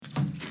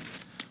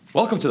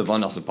Welcome to the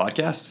Von Nelson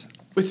Podcast.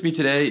 With me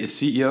today is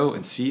CEO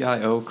and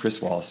CIO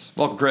Chris Wallace.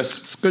 Welcome,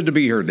 Chris. It's good to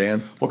be here,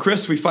 Dan. Well,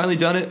 Chris, we've finally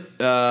done it.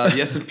 The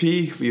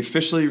S&P, we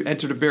officially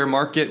entered a bear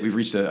market. We've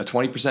reached a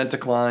 20%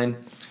 decline.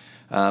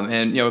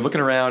 And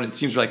looking around, it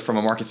seems like from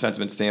a market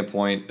sentiment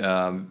standpoint,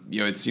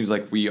 it seems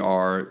like we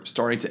are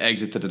starting to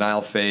exit the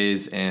denial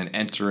phase and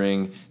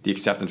entering the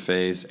acceptance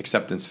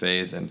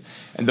phase. And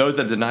those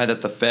that deny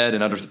that the Fed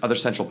and other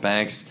central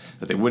banks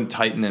that they wouldn't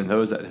tighten, and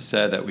those that have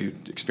said that we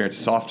would experience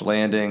a soft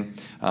landing,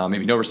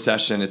 maybe no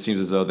recession, it seems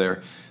as though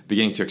they're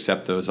beginning to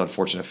accept those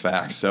unfortunate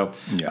facts. So,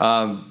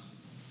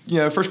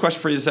 first question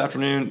for you this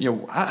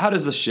afternoon: how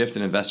does the shift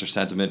in investor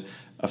sentiment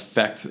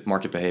affect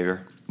market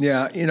behavior?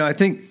 Yeah, I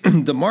think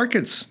the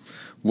market's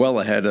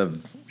well ahead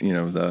of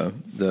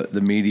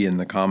the media and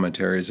the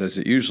commentaries as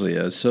it usually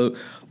is. So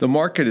the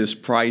market is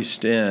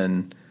priced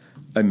in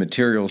a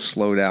material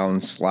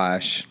slowdown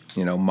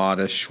 /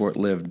 modest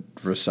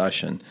short-lived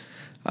recession.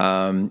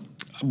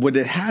 What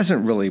it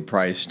hasn't really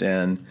priced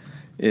in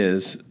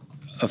is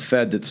a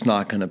Fed that's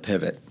not going to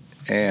pivot.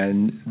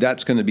 And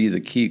that's going to be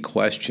the key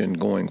question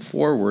going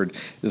forward,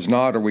 is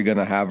not, are we going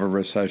to have a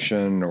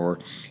recession, or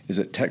is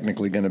it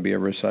technically going to be a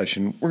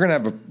recession? We're going to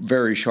have a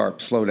very sharp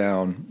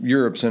slowdown.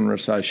 Europe's in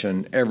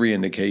recession. Every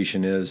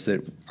indication is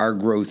that our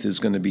growth is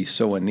going to be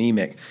so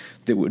anemic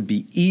that it would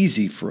be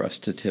easy for us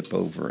to tip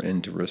over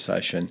into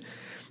recession.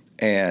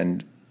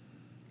 And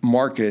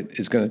market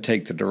is going to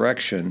take the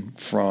direction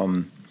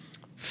from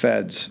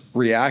Fed's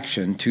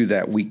reaction to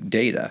that weak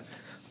data.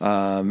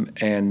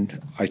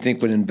 And I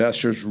think what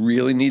investors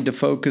really need to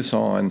focus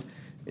on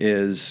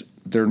is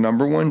their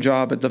number one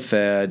job at the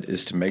Fed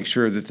is to make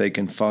sure that they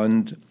can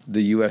fund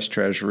the U.S.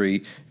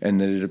 Treasury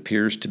and that it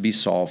appears to be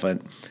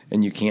solvent,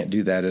 and you can't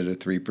do that at a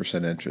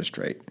 3% interest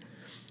rate.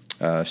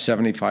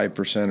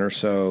 75% or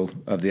so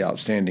of the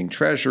outstanding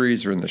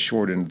treasuries are in the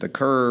short end of the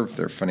curve.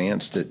 They're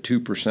financed at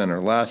 2%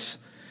 or less,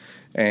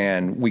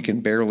 and we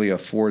can barely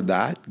afford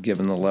that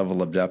given the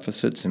level of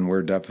deficits and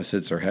where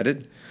deficits are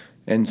headed.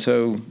 And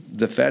so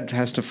the Fed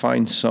has to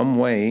find some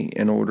way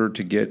in order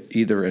to get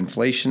either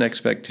inflation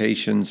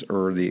expectations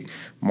or the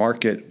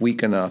market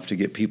weak enough to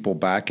get people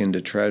back into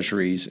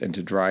treasuries and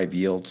to drive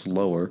yields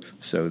lower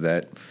so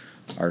that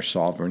our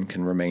sovereign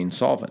can remain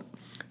solvent.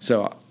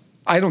 So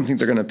I don't think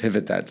they're going to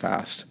pivot that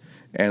fast.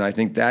 And I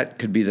think that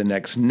could be the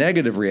next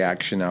negative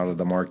reaction out of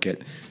the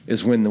market,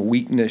 is when the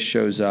weakness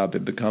shows up,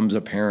 it becomes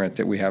apparent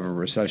that we have a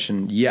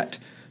recession, yet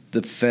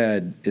the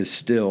Fed is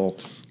still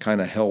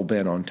kind of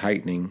hell-bent on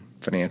tightening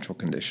financial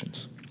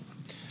conditions.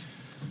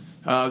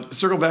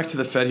 Circle back to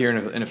the Fed here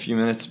in a few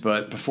minutes,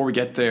 but before we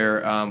get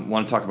there,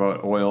 want to talk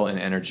about oil and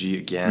energy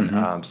again.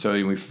 Mm-hmm. So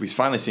we've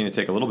finally seen it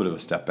take a little bit of a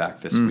step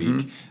back this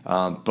week,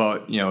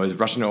 but as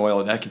Russian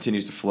oil that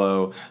continues to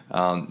flow,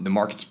 the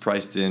market's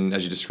priced in,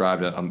 as you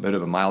described, a bit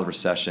of a mild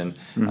recession.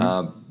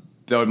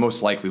 That would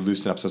most likely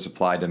loosen up some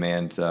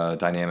supply-demand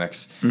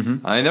dynamics,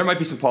 and there might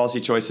be some policy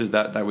choices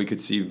that we could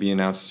see be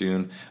announced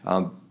soon.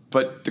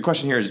 But the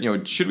question here is,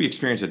 should we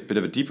experience a bit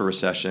of a deeper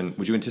recession?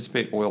 Would you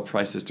anticipate oil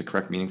prices to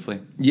correct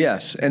meaningfully?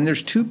 Yes, and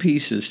there's two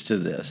pieces to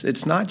this.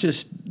 It's not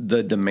just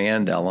the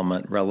demand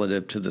element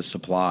relative to the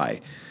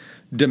supply.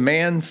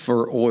 Demand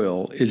for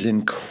oil is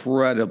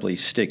incredibly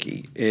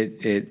sticky.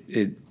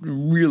 It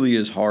really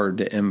is hard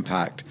to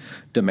impact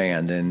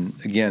demand. And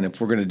again, if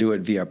we're going to do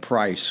it via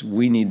price,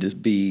 we need to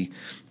be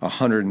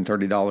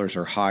 $130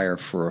 or higher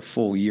for a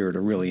full year to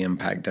really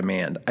impact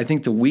demand. I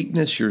think the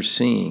weakness you're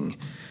seeing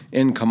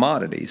in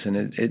commodities, and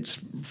it's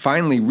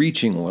finally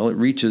reaching oil. It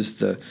reaches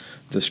the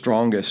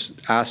strongest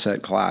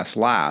asset class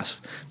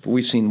last, but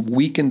we've seen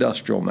weak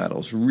industrial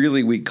metals,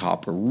 really weak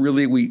copper,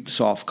 really weak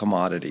soft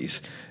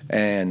commodities.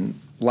 And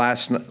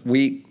last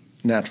week,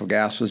 natural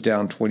gas was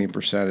down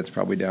 20%. It's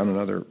probably down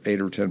another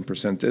 8 or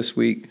 10% this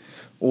week.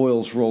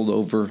 Oil's rolled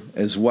over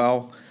as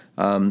well.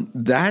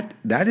 That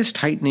is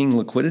tightening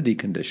liquidity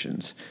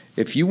conditions.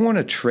 If you want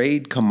to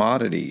trade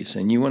commodities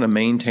and you want to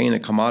maintain a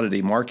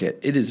commodity market,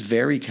 it is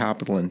very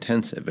capital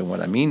intensive. And what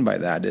I mean by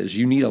that is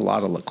you need a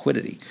lot of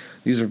liquidity.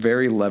 These are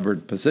very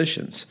levered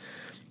positions.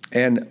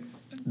 And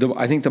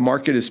I think the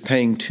market is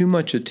paying too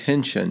much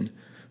attention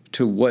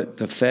to what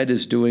the Fed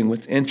is doing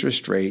with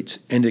interest rates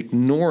and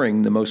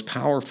ignoring the most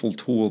powerful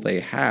tool they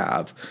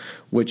have,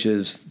 which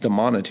is the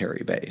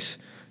monetary base.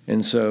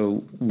 And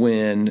so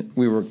when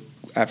we were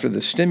after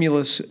the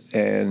stimulus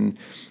and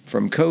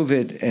from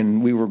COVID,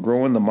 and we were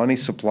growing the money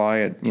supply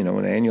at an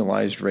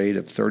annualized rate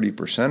of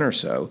 30% or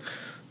so,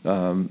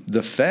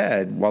 the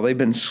Fed, while they've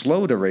been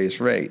slow to raise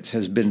rates,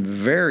 has been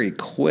very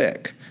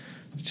quick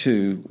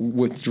to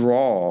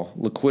withdraw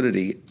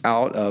liquidity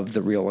out of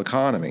the real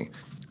economy.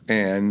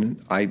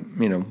 And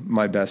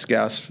my best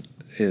guess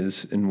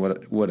is, and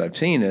what I've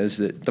seen is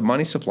that the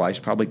money supply is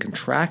probably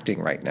contracting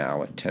right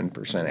now at 10%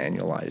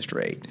 annualized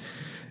rate.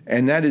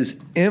 And that is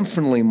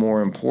infinitely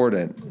more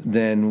important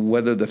than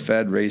whether the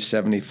Fed raised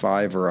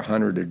 75 or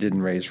 100 or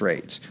didn't raise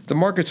rates. The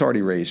market's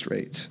already raised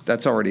rates.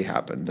 That's already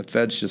happened. The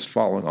Fed's just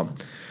following them.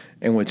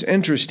 And what's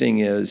interesting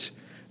is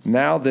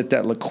Now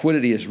that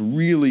liquidity is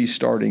really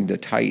starting to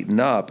tighten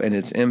up and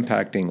it's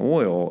impacting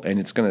oil, and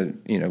it's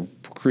going to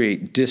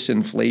create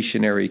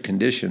disinflationary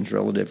conditions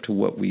relative to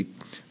what we've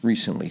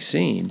recently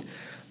seen.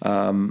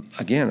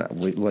 Again,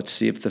 let's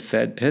see if the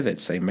Fed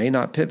pivots. They may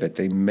not pivot.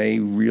 They may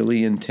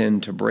really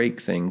intend to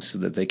break things so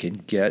that they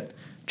can get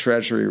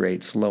Treasury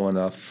rates low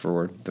enough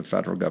for the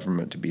federal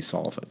government to be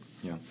solvent.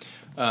 Yeah,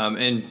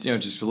 and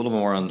just a little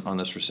more on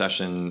this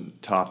recession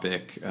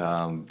topic.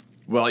 Well,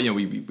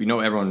 we know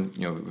everyone,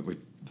 for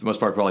the most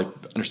part, probably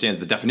understands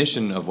the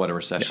definition of what a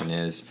recession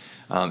is,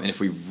 and if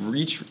we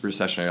reach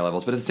recessionary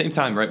levels. But at the same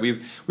time, right,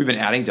 we've been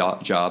adding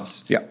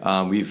jobs.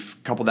 Yeah. We've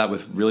coupled that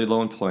with really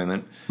low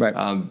employment.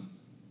 Right.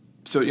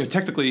 So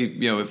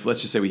technically, if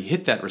let's just say we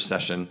hit that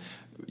recession,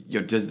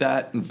 does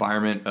that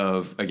environment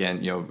of,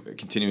 again,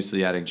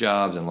 continuously adding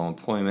jobs and low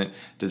employment,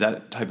 does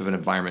that type of an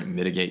environment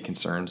mitigate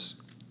concerns?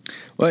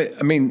 Well,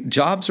 I mean,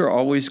 jobs are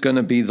always going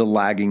to be the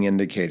lagging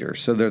indicator.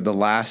 So they're the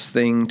last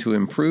thing to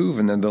improve,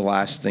 and they're the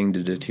last thing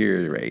to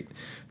deteriorate.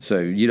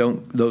 So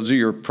those are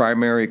your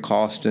primary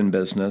cost in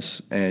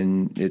business,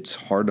 and it's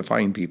hard to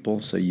find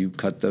people, so you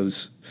cut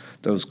those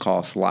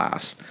costs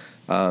last.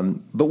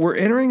 But we're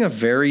entering a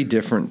very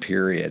different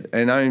period.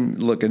 And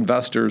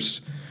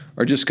investors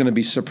are just going to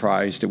be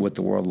surprised at what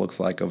the world looks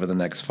like over the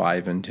next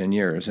 5 and 10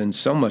 years. And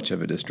so much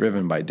of it is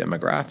driven by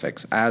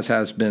demographics, as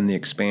has been the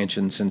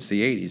expansion since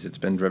the 80s. It's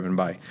been driven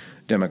by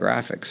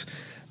demographics.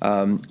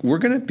 We're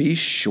going to be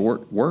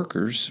short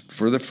workers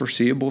for the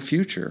foreseeable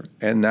future.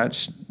 And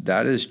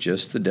that is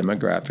just the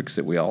demographics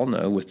that we all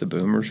know, with the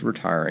boomers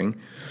retiring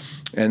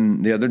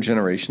and the other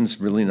generations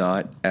really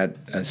not at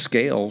a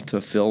scale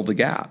to fill the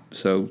gap.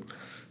 So,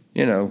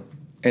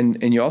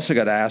 and you also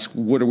got to ask,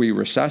 what are we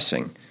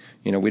recessing?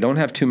 We don't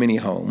have too many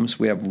homes.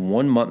 We have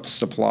 1 month's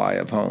supply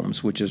of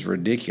homes, which is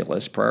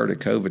ridiculous. Prior to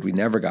COVID, we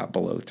never got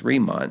below 3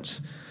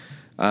 months.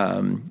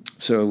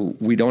 So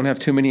we don't have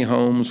too many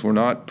homes. We're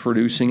not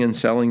producing and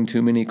selling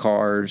too many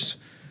cars.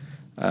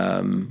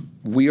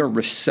 We are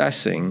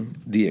recessing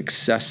the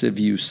excessive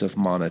use of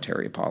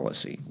monetary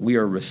policy. We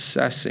are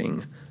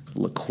recessing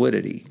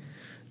liquidity.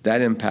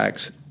 That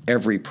impacts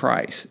every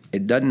price.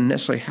 It doesn't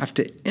necessarily have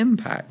to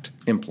impact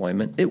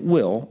employment. It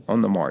will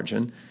on the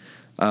margin.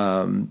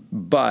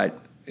 But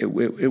it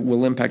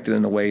will impact it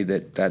in a way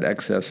that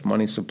excess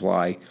money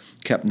supply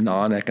kept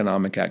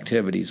non-economic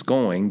activities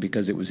going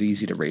because it was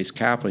easy to raise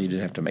capital. You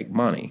didn't have to make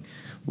money.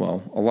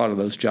 Well, a lot of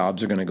those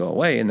jobs are going to go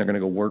away, and they're going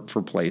to go work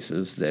for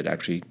places that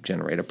actually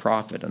generate a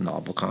profit, a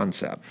novel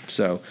concept.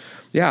 So,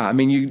 yeah, I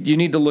mean, you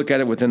need to look at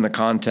it within the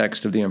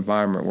context of the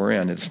environment we're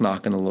in. It's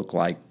not going to look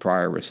like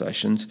prior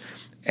recessions.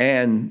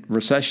 And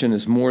recession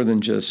is more than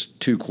just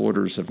 2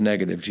 quarters of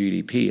negative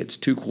GDP. It's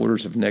 2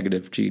 quarters of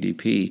negative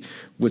GDP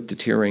with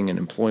deteriorating in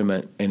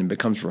employment, and it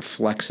becomes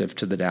reflexive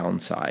to the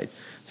downside.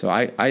 So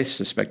I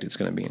suspect it's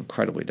going to be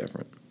incredibly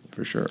different,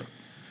 for sure.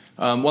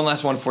 One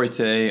last one for you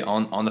today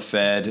on the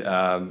Fed.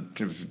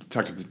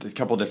 Talked a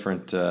couple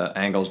different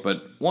angles,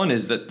 but one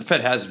is that the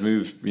Fed has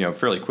moved,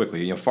 fairly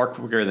quickly, far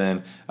quicker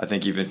than I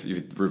think even if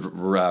you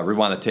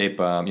rewind the tape,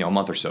 a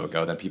month or so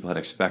ago than people had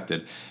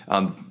expected.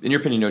 In your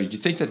opinion, do you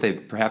think that they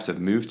perhaps have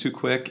moved too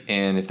quick?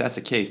 And if that's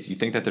the case, do you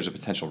think that there's a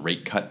potential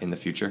rate cut in the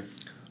future?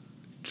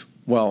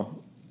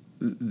 Well,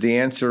 the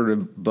answer to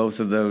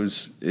both of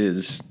those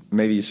is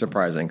maybe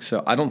surprising.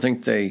 So I don't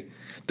think they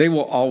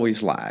will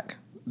always lag.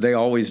 They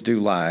always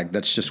do lag.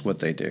 That's just what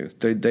they do.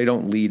 They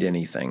don't lead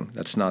anything.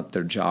 That's not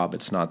their job.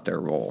 It's not their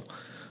role.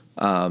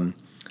 The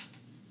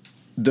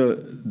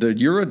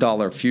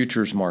Eurodollar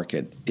futures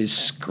market is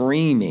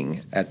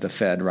screaming at the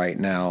Fed right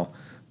now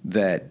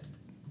that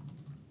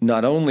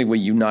not only will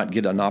you not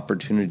get an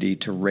opportunity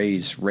to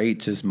raise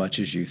rates as much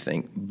as you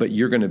think, but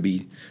you're going to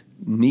be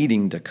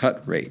needing to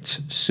cut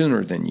rates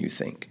sooner than you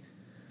think.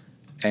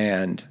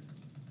 And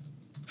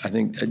I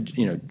think,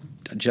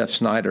 Jeff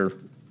Snyder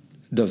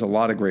does a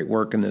lot of great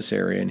work in this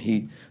area, and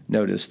he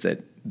noticed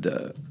that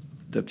the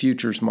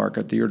futures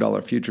market, the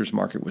Eurodollar futures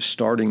market, was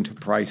starting to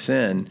price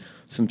in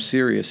some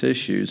serious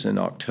issues in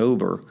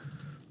October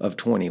of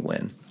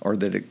 2020, or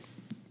that it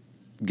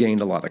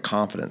gained a lot of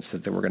confidence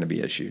that there were going to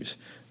be issues.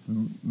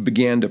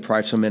 Began to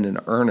price them in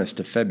earnest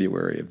to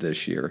February of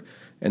this year,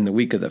 and the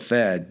week of the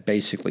Fed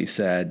basically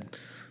said,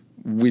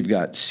 we've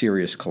got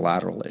serious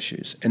collateral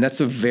issues. And that's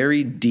a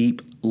very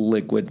deep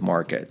liquid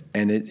market.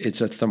 And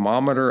it's a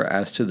thermometer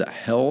as to the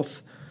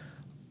health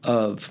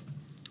of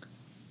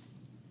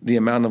the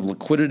amount of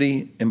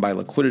liquidity. And by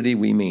liquidity,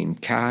 we mean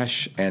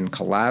cash and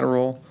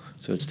collateral.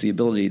 So it's the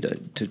ability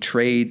to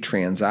trade,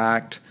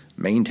 transact,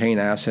 maintain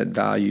asset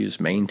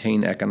values,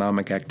 maintain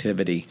economic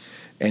activity.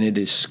 And it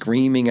is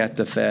screaming at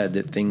the Fed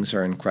that things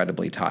are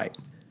incredibly tight.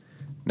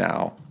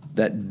 Now,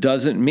 that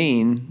doesn't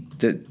mean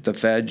that the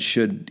Fed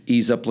should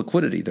ease up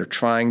liquidity. They're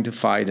trying to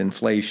fight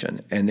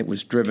inflation, and it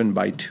was driven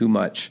by too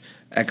much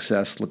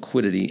excess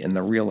liquidity in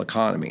the real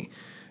economy.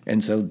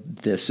 And so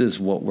this is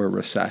what we're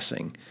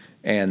recessing.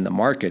 And the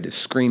market is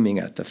screaming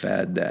at the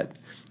Fed that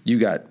you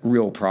got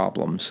real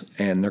problems,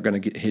 and they're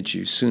going to hit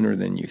you sooner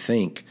than you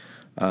think.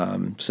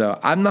 So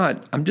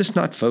I'm just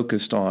not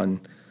focused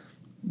on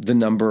the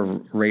number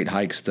of rate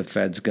hikes the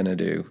Fed's going to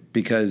do,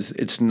 because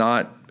it's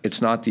not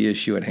the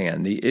issue at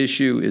hand. The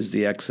issue is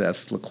the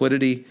excess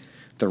liquidity,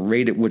 the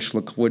rate at which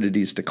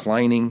liquidity is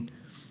declining.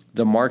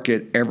 The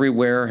market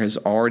everywhere has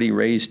already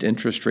raised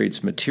interest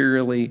rates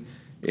materially.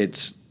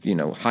 It's,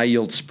 high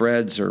yield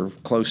spreads are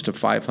close to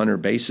 500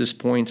 basis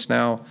points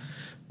now.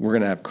 We're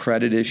going to have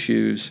credit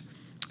issues.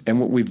 And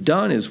what we've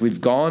done is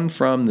we've gone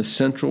from the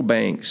central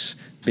banks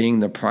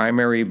being the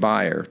primary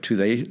buyer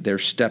to they're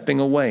stepping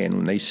away. And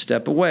when they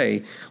step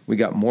away, we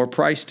got more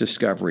price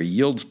discovery.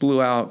 Yields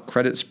blew out,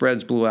 credit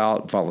spreads blew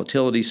out,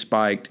 volatility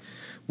spiked.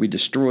 We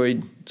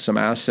destroyed some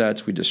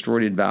assets, we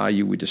destroyed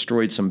value, we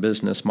destroyed some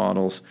business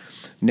models.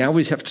 Now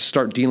we have to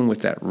start dealing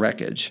with that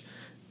wreckage.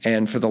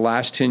 And for the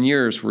last 10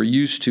 years, we're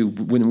used to,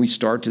 when we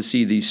start to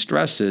see these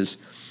stresses,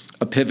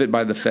 a pivot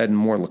by the Fed and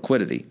more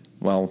liquidity.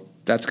 Well,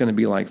 that's going to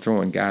be like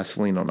throwing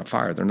gasoline on a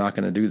fire. They're not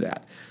going to do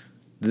that.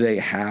 They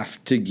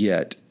have to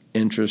get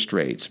interest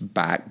rates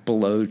back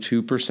below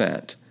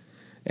 2%.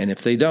 And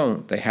if they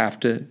don't, they have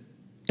to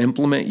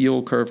implement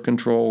yield curve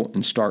control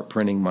and start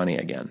printing money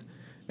again.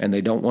 And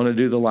they don't want to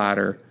do the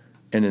latter,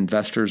 and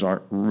investors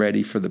aren't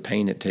ready for the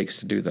pain it takes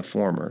to do the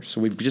former.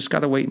 So we've just got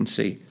to wait and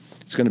see.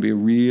 It's going to be a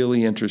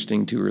really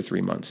interesting 2 or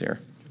 3 months here.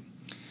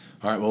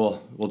 All right,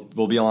 well,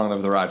 we'll be along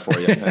for the ride for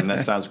you, and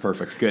that sounds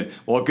perfect. Good.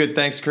 Well, good.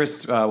 Thanks,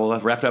 Chris. We'll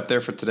wrap it up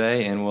there for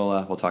today, and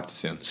we'll talk to you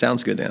soon.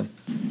 Sounds good, Dan.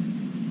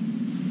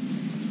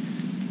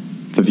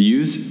 The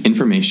views,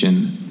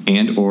 information,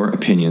 and/or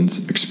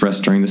opinions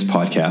expressed during this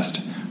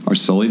podcast are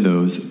solely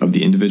those of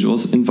the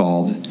individuals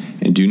involved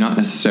and do not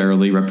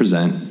necessarily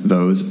represent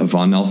those of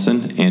Vaughan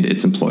Nelson and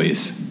its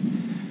employees.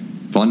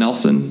 Vaughan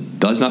Nelson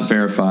does not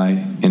verify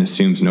and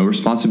assumes no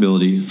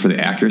responsibility for the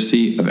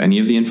accuracy of any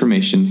of the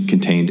information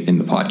contained in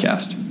the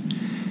podcast.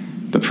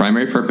 The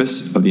primary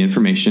purpose of the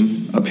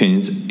information,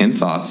 opinions, and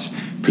thoughts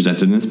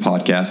presented in this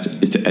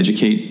podcast is to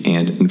educate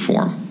and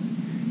inform.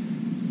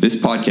 This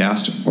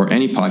podcast, or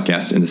any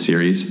podcast in the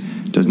series,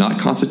 does not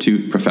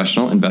constitute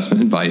professional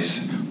investment advice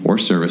or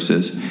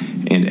services,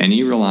 and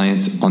any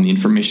reliance on the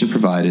information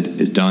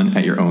provided is done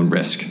at your own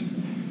risk.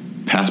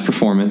 Past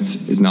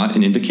performance is not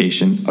an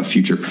indication of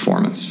future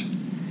performance.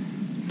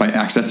 By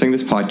accessing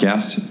this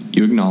podcast,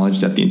 you acknowledge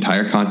that the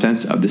entire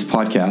contents of this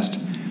podcast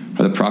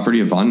are the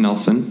property of Vaughan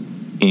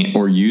Nelson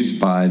or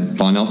used by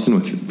Vaughan Nelson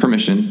with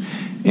permission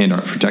and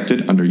are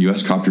protected under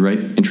U.S. copyright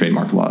and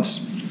trademark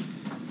laws.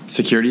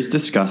 Securities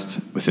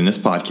discussed within this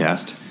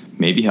podcast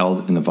may be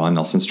held in the Vaughan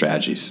Nelson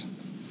strategies.